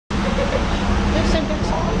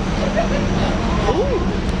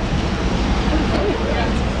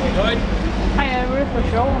Hi, we're for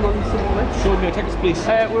a show. I'm on the list. Show me your tickets, please.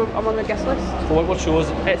 I'm on the guest list. For what show is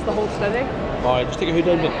it? It's the Whole Steady. Alright, just take a hood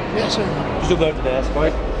down, mate. Yes, sir. Just over there to the desk,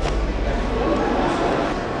 alright?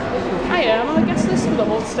 Hi, I'm on the guest list for the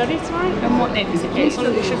Whole Steady tonight. And what name is it? It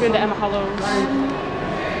should be in the Emma Hallows. I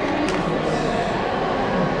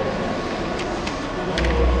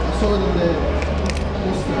saw it in the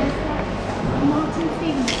poster.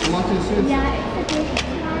 Martin Stevens. Yeah, it's a good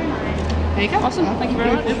tomorrow night. There you go. Awesome. Thank you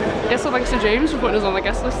very much. Yes, so thanks to James for putting us on the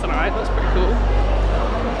guest list tonight. That's pretty cool.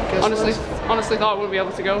 Honestly thought I wouldn't be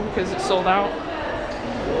able to go because it's sold out.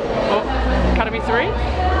 Oh, Academy 3.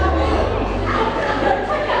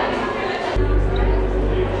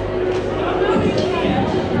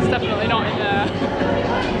 It's definitely not in there.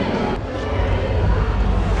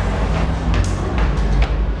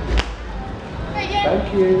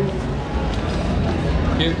 Thank you.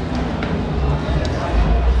 Thank you.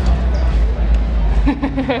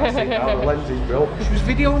 Lindsay's brilliant. She was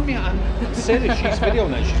videoing me and Sarah, she's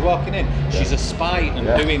videoing it, she's walking in. She's a spy and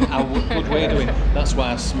doing a good way of doing. That's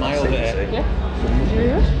why I smiled at her.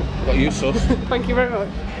 Yeah. Got you, sus. Thank you very much.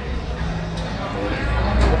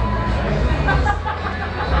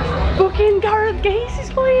 Fucking Gareth Gates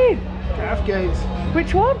is playing! Gareth Gates.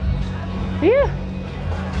 Which one? Here.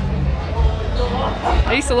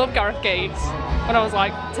 I used to love Gareth Gates when I was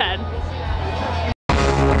like 10.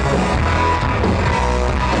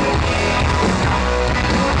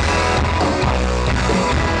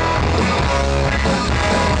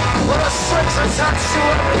 Attached to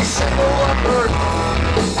every single leopard.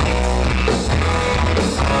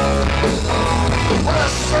 With a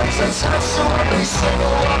strings attached to every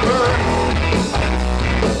single leopard.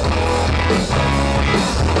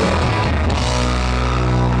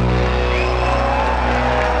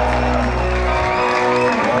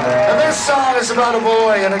 And this song is about a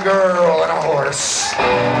boy and a girl and a horse.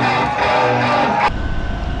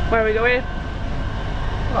 Where are we going?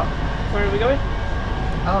 What? Where are we going?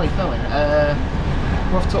 How are you going?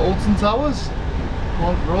 We're off to Alton Towers. Go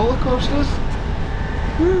on roller coasters.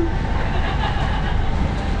 Woo.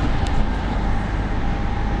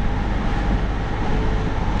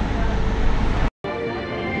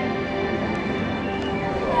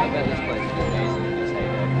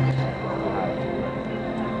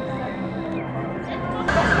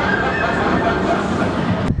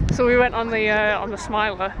 So we went on the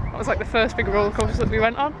Smiler. That was like the first big roller coaster that we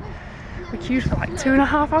went on. We queued for like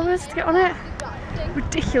 2.5 hours to get on it.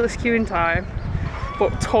 Ridiculous queuing time,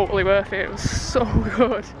 but totally worth it. It was so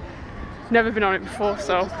good. Never been on it before,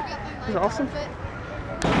 so it was awesome.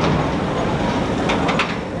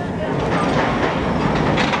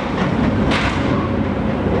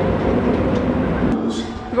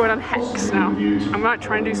 We're going on Hex now. I might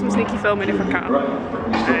try and do some sneaky filming if I can.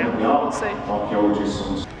 We'll see. Well,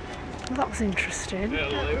 that was interesting.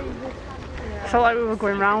 I felt like we were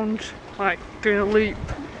going round, like doing a loop,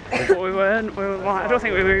 but we weren't. We were like, I don't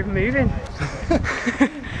think we were even moving.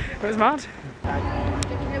 It was mad.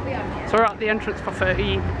 So we're at the entrance for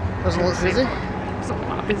 13. Doesn't look busy. It's not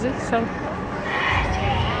that busy, so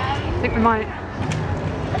I think we might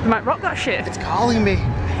rock that shit. It's calling me.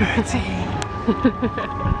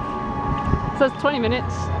 So it's 20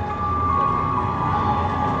 minutes.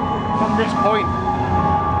 From this point,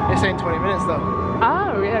 it's saying 20 minutes though.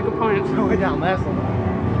 Oh yeah, good point. Oh, we're down there somewhere.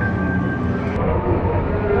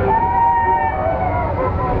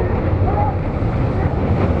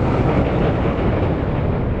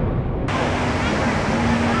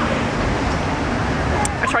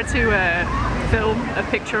 I tried to film a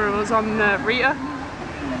picture of us on Rita,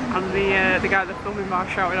 and the guy that filming bar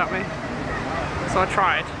shouted at me. So I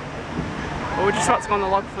tried. But we're just about to go on the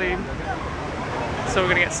log flume, so we're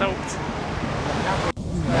gonna get soaked.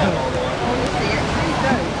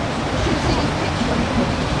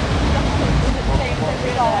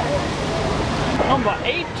 Number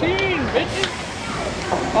 18, bitches!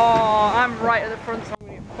 Oh, I'm right at the front, so I'm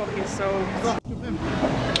gonna get fucking soaked.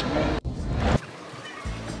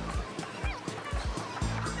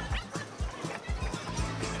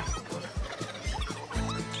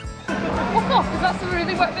 Fuck off, because that's a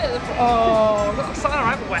really wet bit of the front. Oh, that's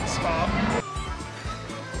alright, a wet spot.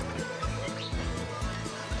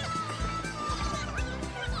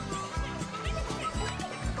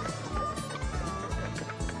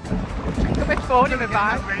 Phone in my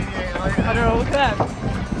bag. I don't know, look at them.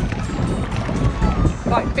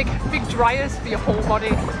 Like big dryers for your whole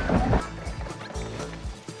body.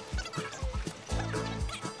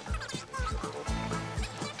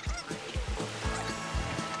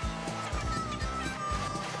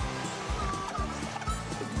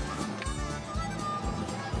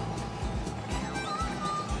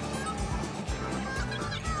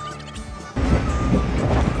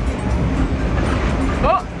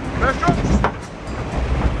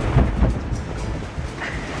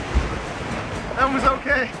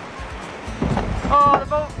 Okay. Oh,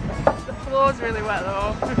 the floor's really wet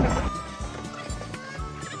though.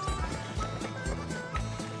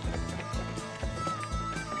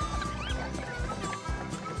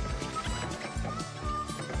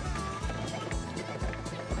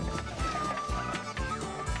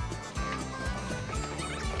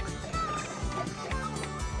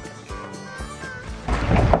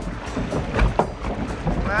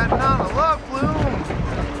 Riding on a log flume.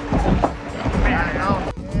 Riding on,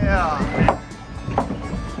 yeah.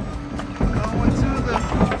 Going to the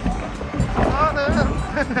water.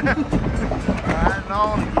 Riding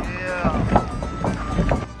on, yeah.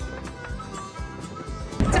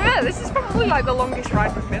 To me, this is probably like the longest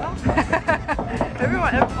ride we've been on.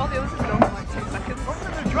 Everyone, all the others have done in like 2 seconds. Other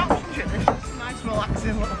than the drops and shit, this is a nice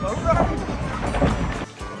relaxing little boat ride.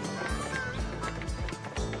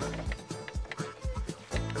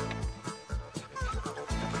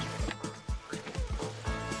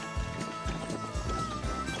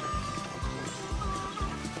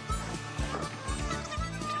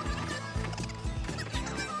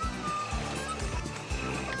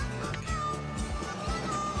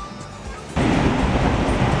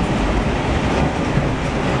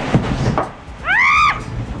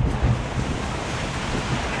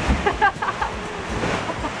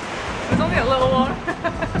 There's only a little one.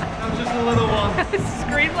 That was just a little one. It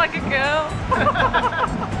screamed like a girl.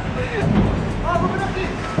 Oh, look at that.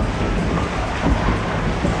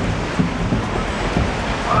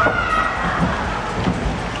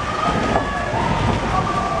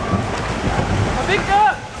 A big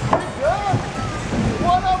duck. Big duck.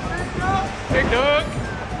 What up, big duck? Big duck.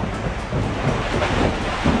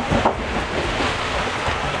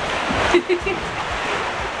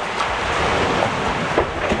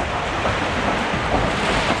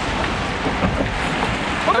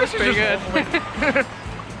 That was pretty good.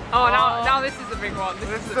 Oh, now this is the big one.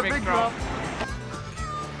 This is the big drop.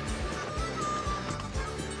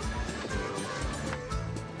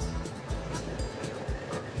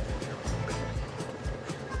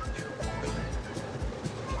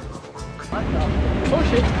 Oh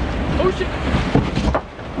shit! Oh shit!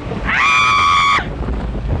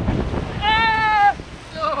 Ah!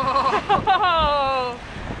 Oh!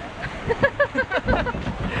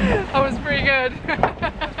 That was pretty good.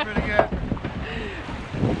 That's pretty good.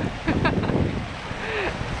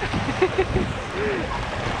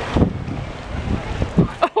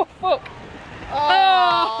 Oh fuck!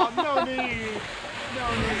 Oh, no need. No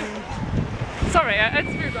need. Sorry,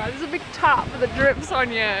 it's too bad. There's a big tap that drips on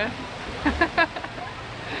you.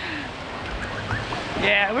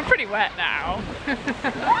 Yeah, we're pretty wet now. We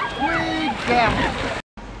got it.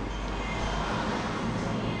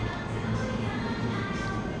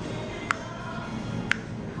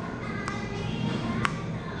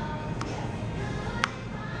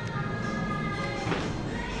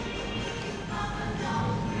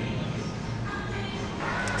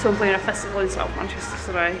 So I'm playing a festival in South Manchester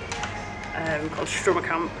today called Strummer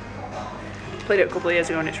Camp. Played it a couple of years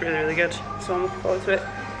ago and it's really, really good. So I'm looking forward to it.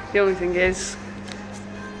 The only thing is,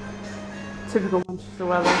 typical Manchester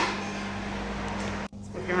weather. It's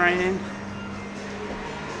fucking raining.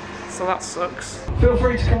 So that sucks. Feel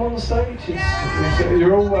free to come on the stage.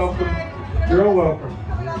 You're all welcome. You're all welcome.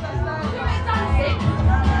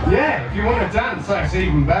 Yeah, if you want to dance, that's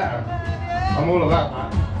even better. I'm all about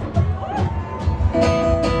that.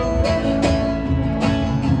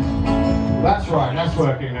 That's right, that's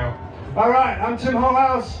working now. Alright, I'm Tim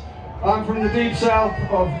Hallows. I'm from the deep south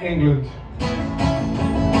of England.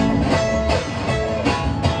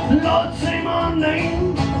 Lord, say my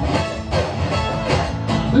name.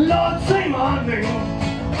 Lord, say my name.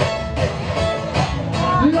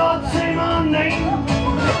 Lord, say my name.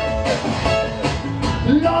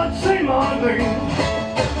 Lord, say my name.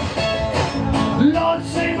 Lord,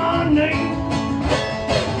 say my name.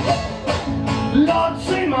 Lord,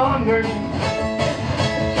 say my name.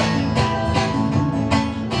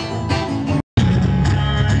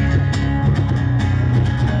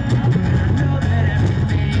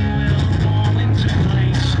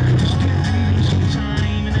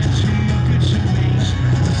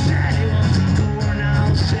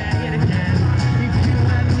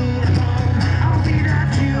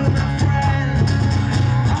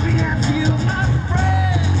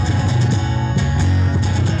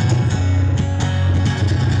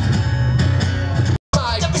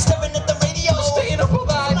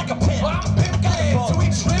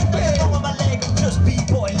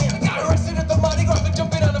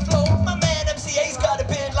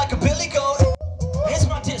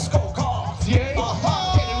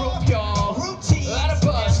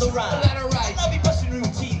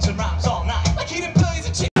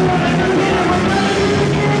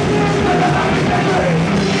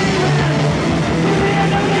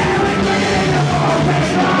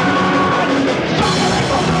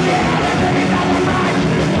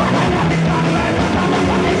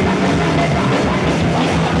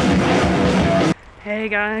 Hey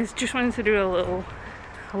guys, just wanted to do a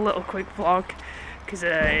little quick vlog because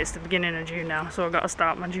it's the beginning of June now, so I've got to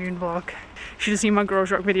start my June vlog. You should have seen my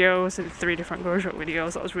Groezrock videos, and 3 different Groezrock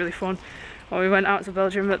videos. That was really fun. Well, we went out to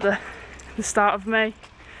Belgium at the start of May,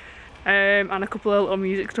 and a couple of little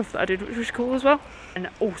music stuff that I did, which was cool as well. And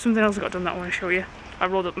oh, something else I got done that I want to show you. I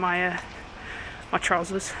rolled up my my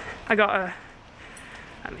trousers. I got a,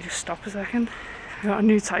 let me just stop a second. I got a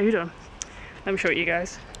new tattoo done. Let me show it you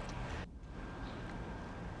guys.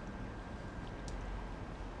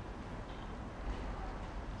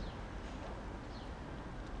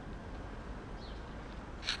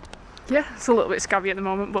 Yeah, it's a little bit scabby at the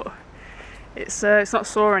moment, but it's not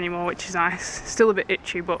sore anymore, which is nice. Still a bit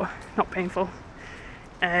itchy, but not painful.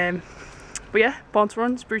 But yeah, Born to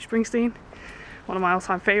Run's Bruce Springsteen, one of my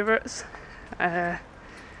all-time favourites.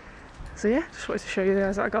 So yeah, just wanted to show you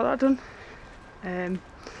guys that I got that done.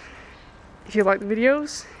 If you like the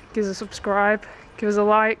videos, give us a subscribe, give us a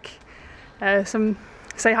like,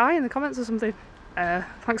 say hi in the comments or something.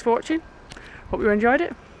 Thanks for watching. Hope you enjoyed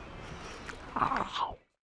it.